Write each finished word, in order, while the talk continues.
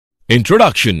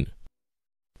Introduction.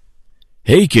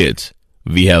 Hey kids,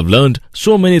 we have learned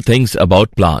so many things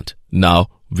about plant. Now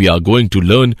we are going to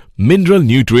learn mineral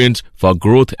nutrients for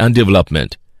growth and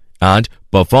development and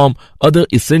perform other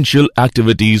essential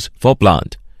activities for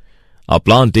plant. A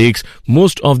plant takes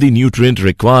most of the nutrient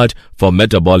required for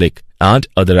metabolic and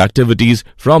other activities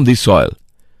from the soil.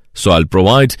 Soil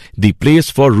provides the place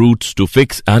for roots to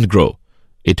fix and grow.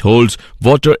 It holds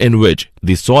water in which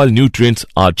the soil nutrients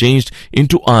are changed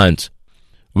into ions,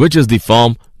 which is the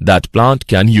form that plant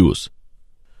can use.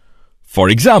 For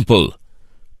example,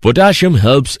 potassium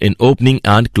helps in opening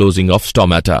and closing of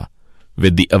stomata.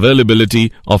 With the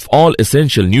availability of all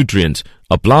essential nutrients,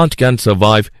 a plant can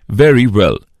survive very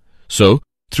well. So,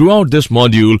 throughout this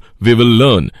module, we will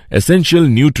learn essential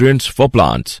nutrients for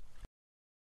plants.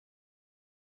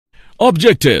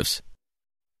 Objectives.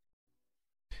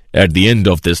 At the end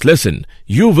of this lesson,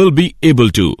 you will be able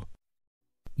to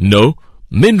know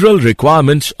mineral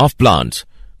requirements of plants,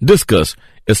 discuss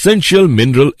essential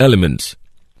mineral elements,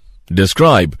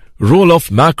 describe role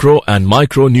of macro and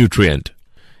micronutrient,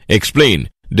 explain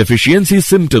deficiency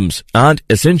symptoms and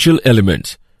essential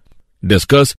elements,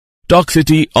 discuss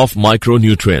toxicity of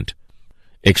micronutrient,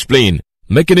 explain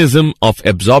mechanism of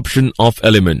absorption of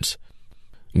elements,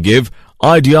 give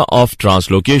idea of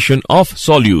translocation of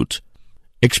solutes,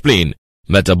 explain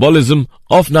metabolism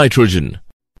of nitrogen.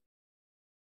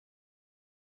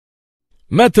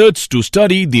 Methods to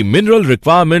study the mineral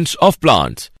requirements of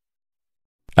plants.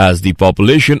 As the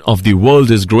population of the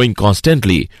world is growing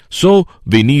constantly, so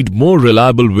we need more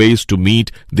reliable ways to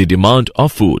meet the demand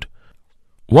of food.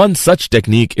 One such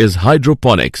technique is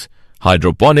hydroponics.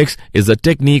 Hydroponics is a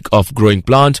technique of growing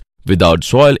plants without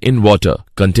soil in water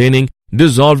containing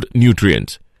dissolved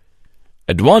nutrients.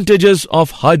 Advantages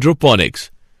of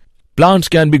hydroponics. Plants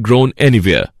can be grown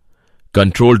anywhere.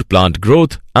 Controlled plant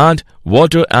growth and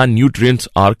water and nutrients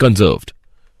are conserved.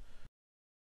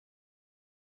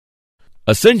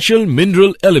 Essential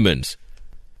mineral elements.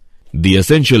 The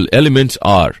essential elements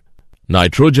are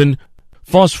nitrogen,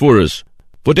 phosphorus,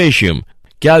 potassium,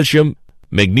 calcium,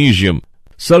 magnesium,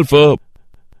 sulfur,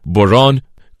 boron,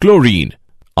 chlorine,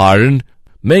 iron,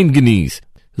 manganese,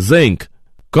 zinc,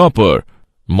 copper,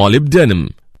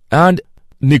 molybdenum, and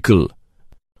nickel.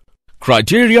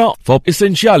 Criteria for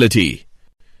essentiality.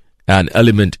 An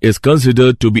element is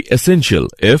considered to be essential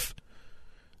if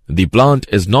the plant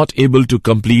is not able to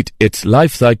complete its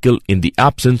life cycle in the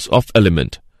absence of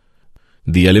element.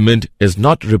 The element is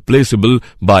not replaceable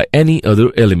by any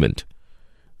other element.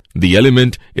 The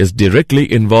element is directly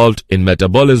involved in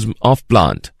metabolism of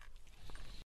plant.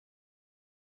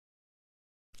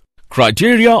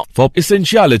 Criteria for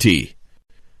essentiality.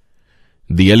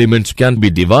 The elements can be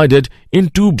divided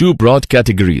into two broad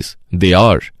categories. They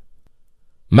are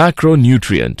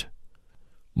macronutrient,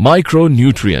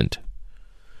 micronutrient.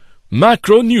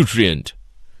 Macronutrient,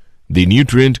 the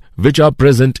nutrient which are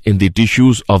present in the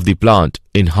tissues of the plant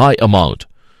in high amount.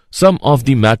 Some of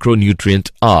the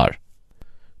macronutrients are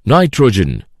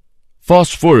nitrogen,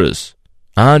 phosphorus,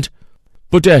 and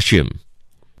potassium.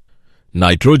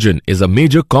 Nitrogen is a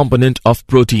major component of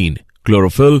protein,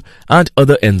 chlorophyll, and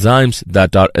other enzymes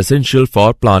that are essential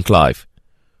for plant life.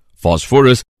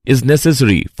 Phosphorus is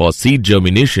necessary for seed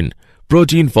germination,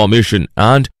 protein formation,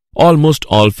 and almost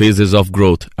all phases of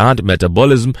growth and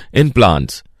metabolism in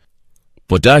plants.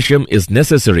 Potassium is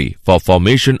necessary for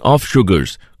formation of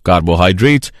sugars,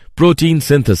 carbohydrates, protein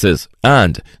synthesis,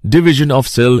 and division of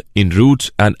cell in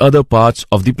roots and other parts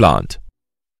of the plant.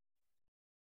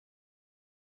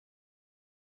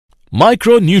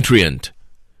 Micronutrient.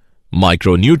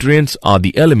 Micronutrients are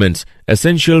the elements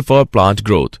essential for plant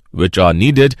growth, which are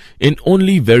needed in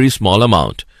only very small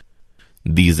amount.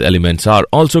 These elements are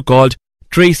also called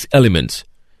trace elements.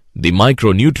 The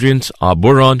micronutrients are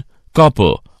boron,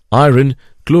 copper, iron,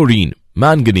 chlorine,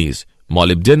 manganese,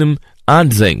 molybdenum,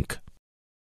 and zinc.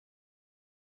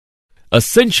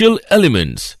 Essential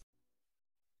elements.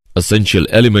 Essential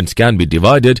elements can be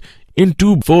divided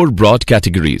into four broad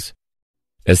categories.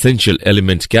 Essential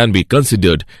elements can be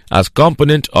considered as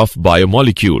component of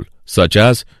biomolecule such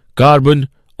as carbon,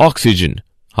 oxygen,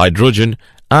 hydrogen,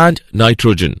 and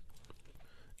nitrogen.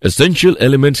 Essential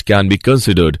elements can be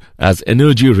considered as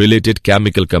energy-related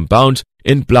chemical compounds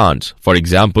in plants, for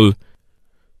example,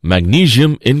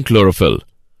 magnesium in chlorophyll.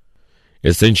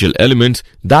 Essential elements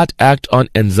that act on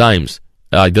enzymes,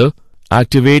 either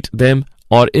activate them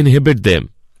or inhibit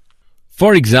them.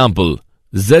 For example,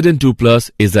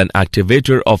 Zn2+ is an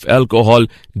activator of alcohol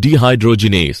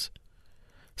dehydrogenase.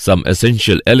 Some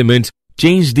essential elements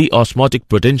change the osmotic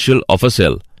potential of a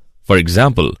cell. For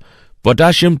example,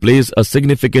 Potassium plays a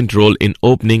significant role in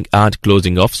opening and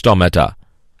closing of stomata.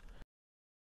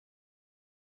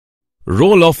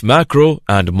 Role of macro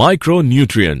and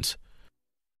micronutrients.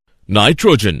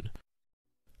 Nitrogen.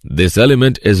 This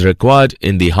element is required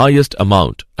in the highest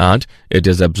amount and it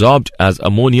is absorbed as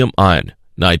ammonium ion,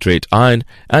 nitrate ion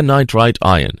and nitrite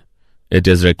ion. It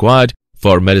is required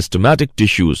for meristematic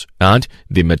tissues and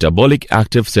the metabolic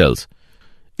active cells.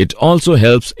 It also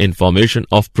helps in formation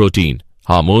of protein,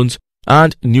 hormones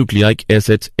and nucleic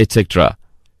acids, etc.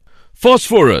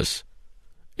 Phosphorus.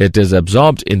 It is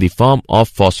absorbed in the form of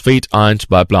phosphate ions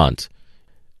by plants.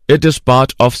 It is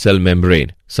part of cell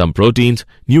membrane, some proteins,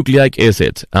 nucleic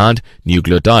acids and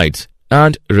nucleotides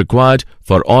and required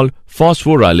for all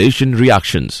phosphorylation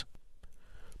reactions.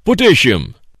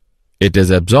 Potassium. It is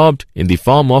absorbed in the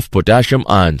form of potassium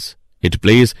ions. It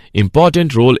plays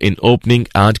important role in opening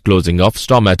and closing of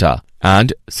stomata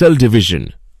and cell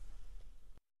division.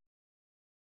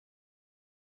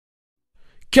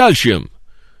 Calcium.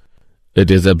 It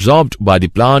is absorbed by the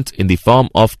plants in the form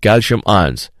of calcium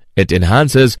ions. It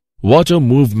enhances water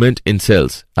movement in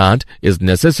cells and is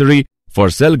necessary for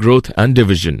cell growth and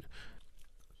division.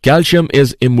 Calcium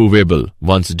is immovable.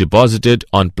 Once deposited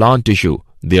on plant tissue,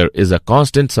 there is a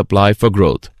constant supply for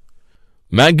growth.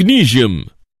 Magnesium.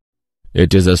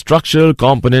 It is a structural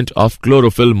component of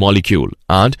chlorophyll molecule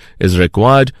and is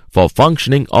required for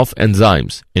functioning of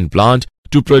enzymes in plant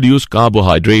to produce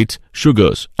carbohydrates,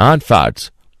 sugars and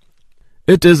fats.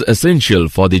 It is essential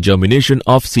for the germination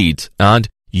of seeds and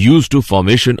used to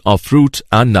formation of fruits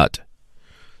and nut.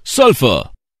 Sulfur.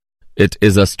 It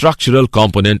is a structural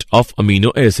component of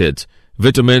amino acids,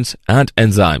 vitamins and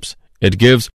enzymes. It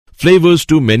gives flavors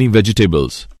to many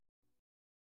vegetables.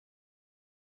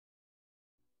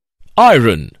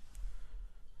 Iron.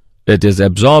 It is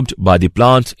absorbed by the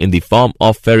plants in the form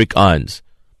of ferric ions.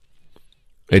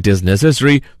 It is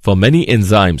necessary for many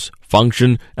enzymes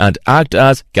function and act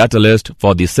as catalyst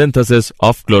for the synthesis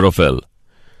of chlorophyll.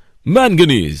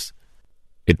 Manganese.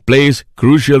 It plays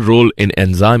crucial role in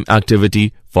enzyme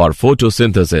activity for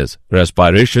photosynthesis,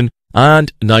 respiration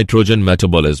and nitrogen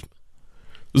metabolism.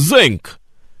 Zinc.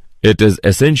 It is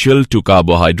essential to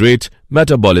carbohydrate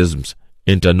metabolisms,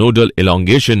 internodal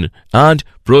elongation and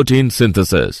protein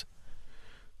synthesis.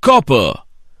 Copper.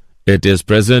 It is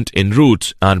present in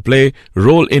roots and play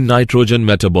role in nitrogen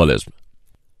metabolism.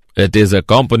 It is a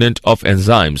component of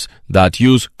enzymes that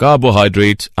use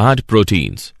carbohydrates and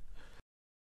proteins.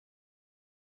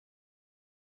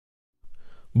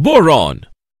 Boron.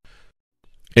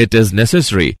 It is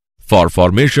necessary for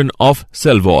formation of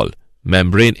cell wall,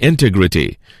 membrane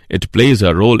integrity. It plays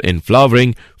a role in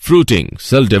flowering, fruiting,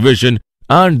 cell division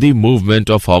and the movement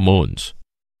of hormones.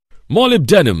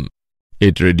 Molybdenum.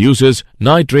 It reduces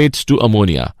nitrates to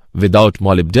ammonia. Without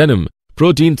molybdenum,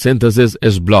 protein synthesis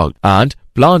is blocked and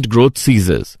plant growth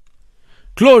ceases.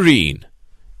 Chlorine.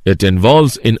 It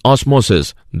involves in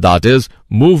osmosis, that is,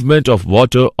 movement of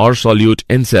water or solute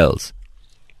in cells.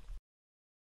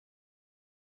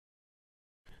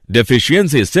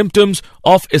 Deficiency symptoms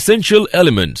of essential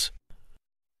elements.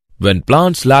 When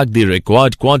plants lack the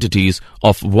required quantities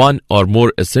of one or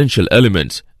more essential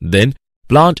elements, then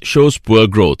plant shows poor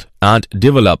growth and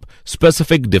develop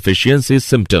specific deficiency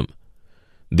symptom.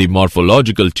 The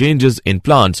morphological changes in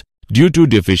plants due to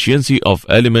deficiency of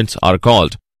elements are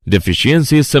called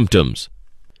deficiency symptoms.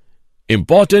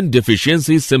 Important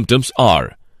deficiency symptoms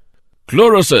are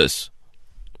chlorosis,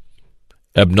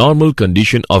 abnormal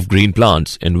condition of green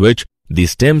plants in which the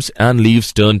stems and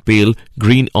leaves turn pale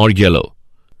green or yellow.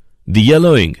 The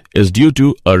yellowing is due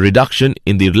to a reduction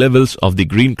in the levels of the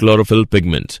green chlorophyll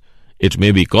pigments. It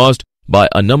may be caused by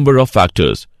a number of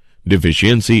factors.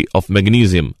 Deficiency of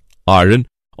magnesium, iron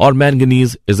or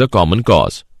manganese is a common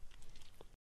cause.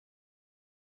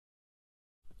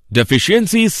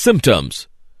 Deficiency symptoms.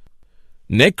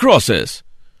 Necrosis.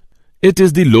 It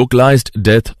is the localized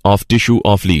death of tissue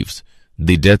of leaves.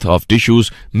 The death of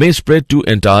tissues may spread to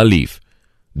entire leaf.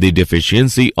 The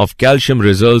deficiency of calcium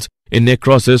results in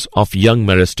necrosis of young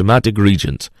meristematic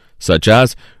regions, such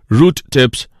as root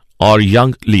tips or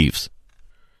young leaves.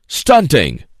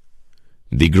 Stunting.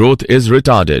 The growth is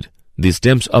retarded. The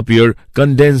stems appear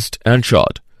condensed and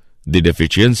short. The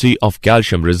deficiency of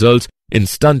calcium results in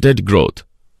stunted growth.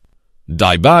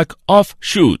 Dieback of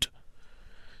shoot.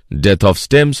 Death of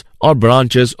stems or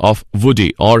branches of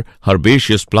woody or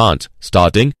herbaceous plants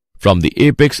starting from the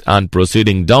apex and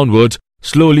proceeding downwards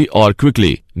slowly or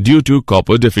quickly due to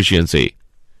copper deficiency.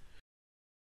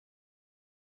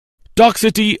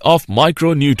 Toxicity of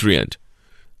micronutrient.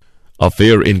 A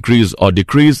fair increase or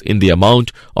decrease in the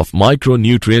amount of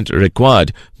micronutrient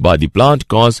required by the plant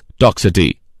cause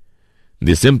toxicity.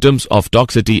 The symptoms of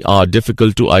toxicity are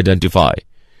difficult to identify.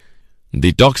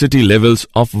 The toxicity levels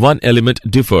of one element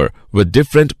differ with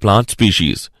different plant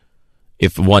species.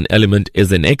 If one element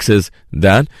is in excess,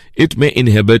 then it may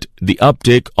inhibit the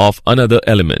uptake of another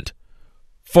element.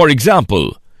 For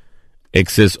example,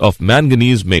 excess of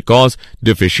manganese may cause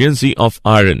deficiency of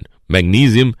iron,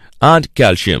 magnesium, and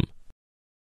calcium.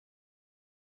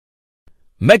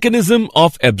 Mechanism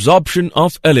of absorption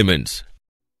of elements.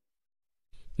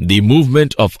 The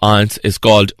movement of ions is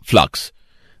called flux.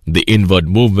 The inward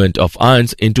movement of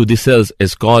ions into the cells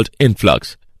is called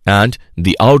influx, and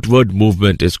the outward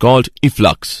movement is called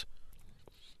efflux.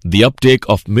 The uptake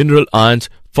of mineral ions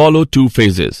follow two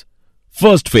phases.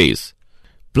 First phase,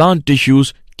 plant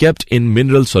tissues kept in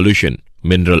mineral solution.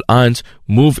 Mineral ions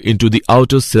move into the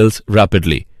outer cells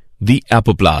rapidly, the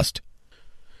apoplast.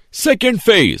 Second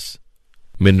phase,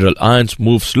 mineral ions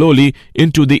move slowly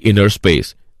into the inner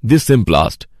space, the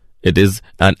symplast. It is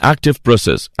an active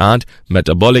process and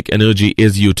metabolic energy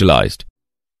is utilized.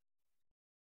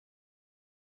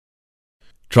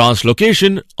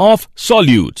 Translocation of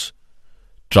solutes.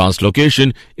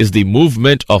 Translocation is the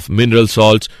movement of mineral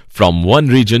salts from one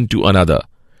region to another.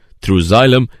 Through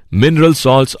xylem, mineral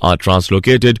salts are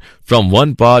translocated from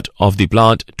one part of the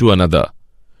plant to another.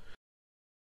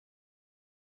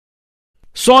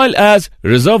 Soil as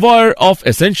reservoir of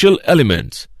essential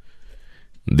elements.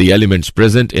 The elements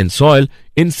present in soil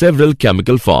in several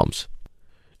chemical forms.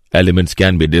 Elements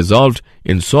can be dissolved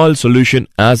in soil solution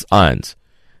as ions.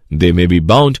 They may be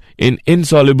bound in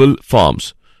insoluble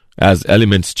forms. As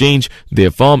elements change their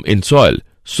form in soil,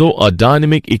 so a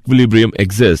dynamic equilibrium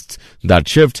exists that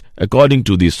shifts according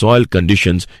to the soil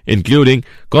conditions, including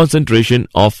concentration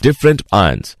of different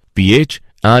ions, pH,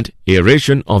 and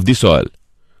aeration of the soil.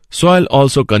 Soil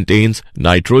also contains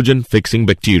nitrogen-fixing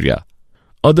bacteria,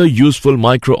 other useful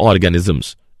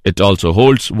microorganisms. It also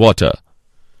holds water.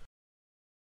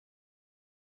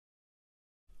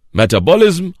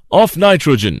 Metabolism of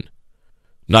nitrogen.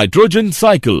 Nitrogen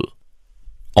cycle.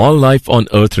 All life on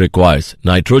Earth requires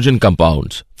nitrogen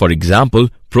compounds, for example,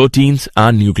 proteins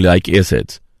and nucleic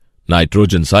acids.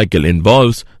 Nitrogen cycle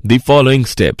involves the following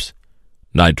steps: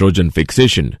 nitrogen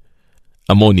fixation,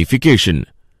 ammonification,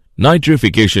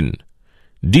 nitrification,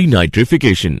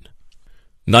 denitrification.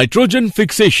 Nitrogen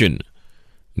fixation.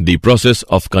 The process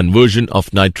of conversion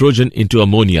of nitrogen into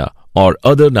ammonia or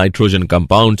other nitrogen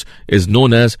compounds is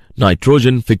known as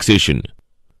nitrogen fixation.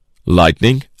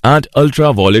 Lightning and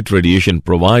ultraviolet radiation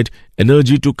provide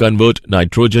energy to convert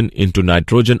nitrogen into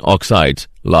nitrogen oxides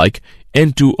like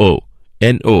N2O,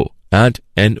 NO, and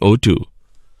NO2.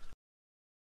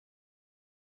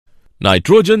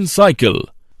 Nitrogen cycle.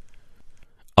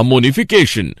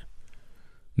 Ammonification.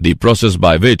 The process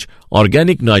by which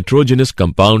organic nitrogenous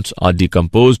compounds are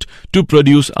decomposed to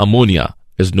produce ammonia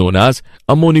is known as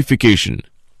ammonification.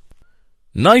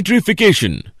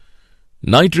 Nitrification.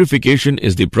 Nitrification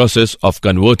is the process of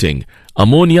converting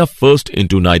ammonia first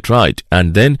into nitrite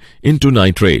and then into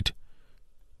nitrate.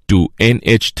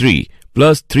 2NH3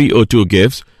 plus 3O2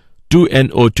 gives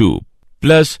 2NO2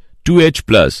 plus 2H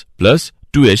plus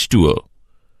 2H2O.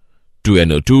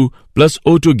 2NO2 plus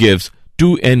O2 gives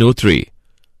 2NO3.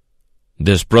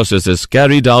 This process is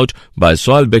carried out by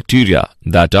soil bacteria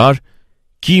that are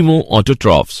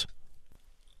chemoautotrophs.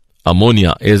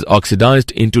 Ammonia is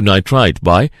oxidized into nitrite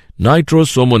by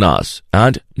nitrosomonas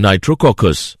and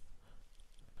nitrococcus.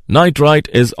 Nitrite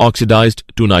is oxidized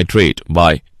to nitrate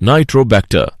by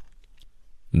nitrobacter.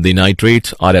 The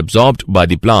nitrates are absorbed by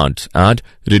the plants and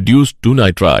reduced to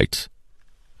nitrites.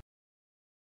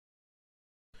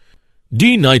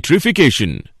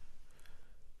 Denitrification.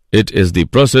 It is the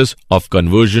process of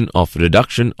conversion of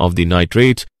reduction of the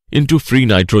nitrates into free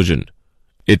nitrogen.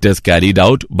 It is carried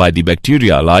out by the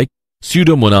bacteria like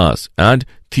Pseudomonas and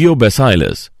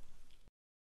Thiobacillus.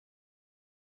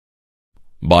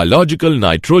 Biological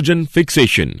nitrogen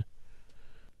fixation.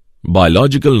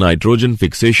 Biological nitrogen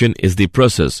fixation is the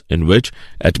process in which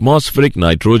atmospheric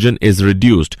nitrogen is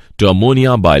reduced to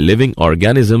ammonia by living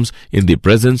organisms in the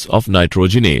presence of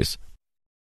nitrogenase.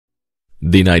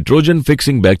 The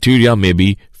nitrogen-fixing bacteria may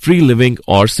be free-living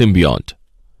or symbiont.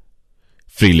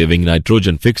 Free-living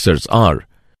nitrogen fixers are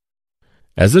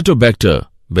Azotobacter,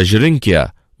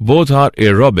 Bergeringia. Both are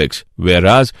aerobics,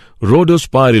 whereas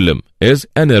Rhodospirillum is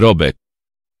anaerobic.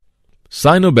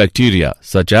 Cyanobacteria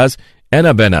such as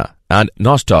Anabena and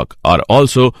Nostoc are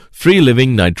also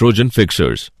free-living nitrogen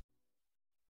fixers.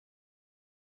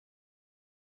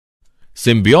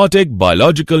 Symbiotic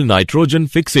biological nitrogen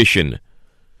fixation.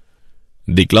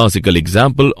 The classical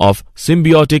example of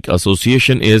symbiotic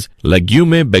association is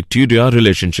legume-bacteria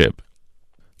relationship.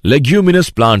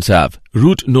 Leguminous plants have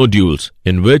root nodules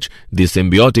in which the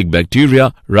symbiotic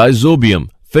bacteria Rhizobium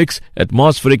fix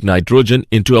atmospheric nitrogen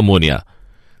into ammonia.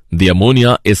 The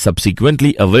ammonia is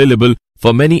subsequently available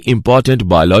for many important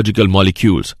biological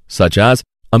molecules such as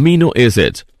amino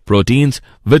acids, proteins,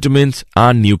 vitamins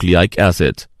and nucleic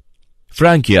acids.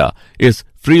 Frankia is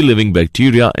free-living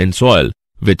bacteria in soil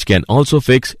which can also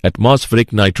fix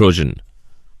atmospheric nitrogen.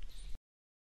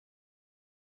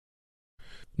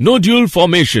 Nodule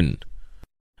formation.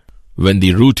 When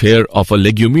the root hair of a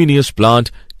leguminous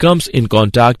plant comes in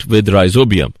contact with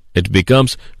rhizobium, it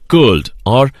becomes curled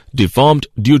or deformed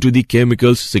due to the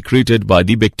chemicals secreted by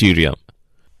the bacterium.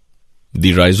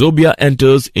 The rhizobia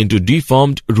enters into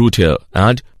deformed root hair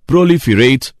and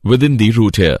proliferates within the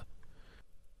root hair.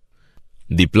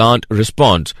 The plant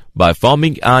responds by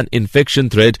forming an infection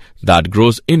thread that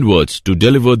grows inwards to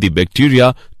deliver the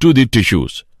bacteria to the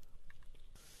tissues.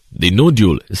 The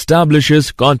nodule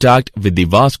establishes contact with the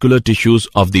vascular tissues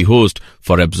of the host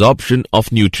for absorption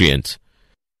of nutrients.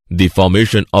 The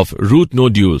formation of root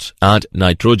nodules and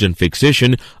nitrogen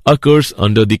fixation occurs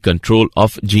under the control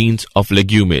of genes of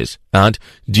legumes and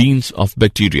genes of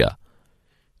bacteria.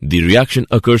 The reaction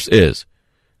occurs is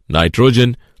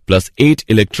nitrogen plus 8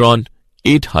 electron,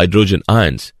 8 hydrogen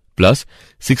ions plus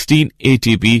 16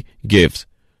 ATP gives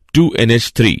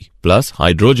 2NH3 plus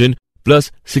hydrogen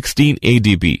plus 16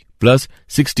 ADP plus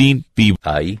 16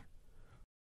 Pi.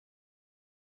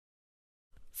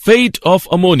 Fate of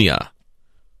ammonia.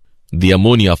 The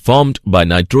ammonia formed by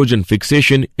nitrogen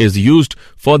fixation is used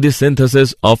for the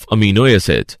synthesis of amino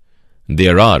acids.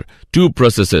 There are two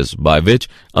processes by which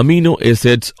amino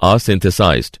acids are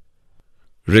synthesized.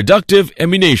 Reductive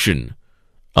amination.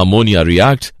 Ammonia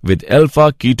reacts with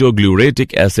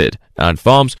alpha-ketoglutarate acid and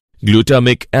forms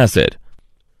glutamic acid.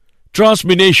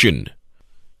 Transmination.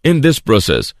 In this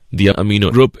process, the amino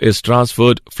group is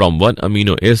transferred from one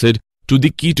amino acid to the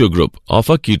keto group of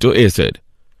a keto acid.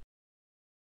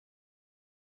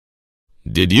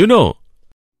 Did you know?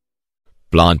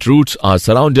 Plant roots are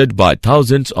surrounded by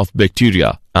thousands of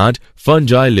bacteria and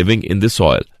fungi living in the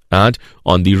soil and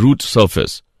on the root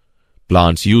surface.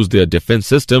 Plants use their defense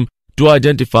system to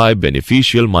identify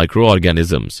beneficial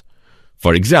microorganisms.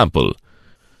 For example,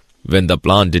 when the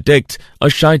plant detects a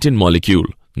chitin molecule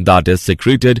that is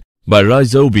secreted by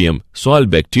rhizobium, soil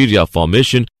bacteria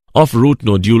formation of root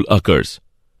nodule occurs.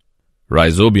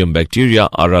 Rhizobium bacteria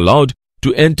are allowed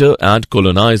to enter and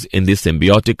colonize in the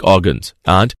symbiotic organs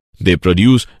and they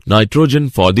produce nitrogen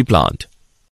for the plant.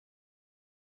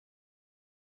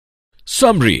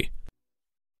 Summary.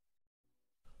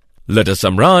 Let us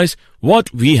summarize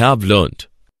what we have learned.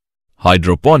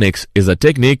 Hydroponics is a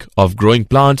technique of growing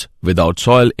plants without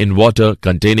soil in water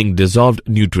containing dissolved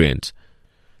nutrients.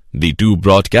 The two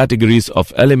broad categories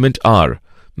of element are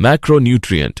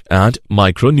macronutrient and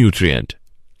micronutrient.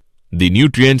 The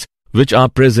nutrients which are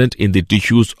present in the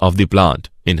tissues of the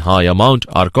plant in high amount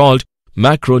are called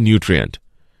macronutrient.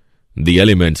 The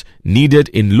elements needed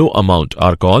in low amount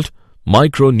are called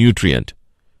micronutrient.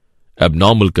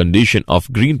 Abnormal condition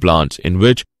of green plants in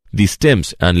which the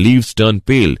stems and leaves turn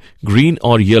pale, green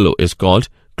or yellow is called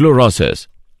chlorosis.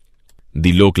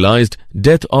 The localized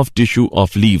death of tissue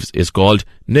of leaves is called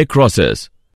necrosis.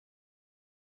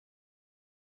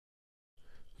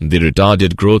 The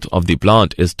retarded growth of the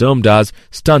plant is termed as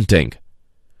stunting.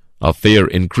 A fair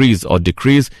increase or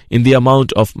decrease in the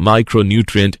amount of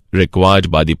micronutrient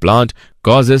required by the plant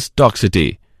causes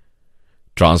toxicity.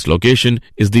 Translocation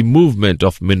is the movement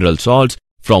of mineral salts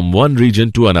from one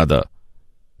region to another.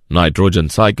 Nitrogen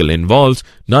cycle involves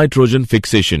nitrogen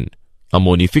fixation,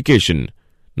 ammonification,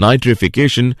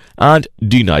 nitrification and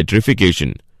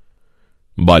denitrification.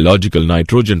 Biological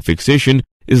nitrogen fixation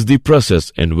is the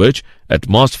process in which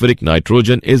atmospheric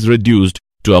nitrogen is reduced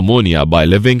to ammonia by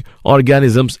living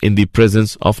organisms in the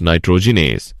presence of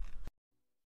nitrogenase.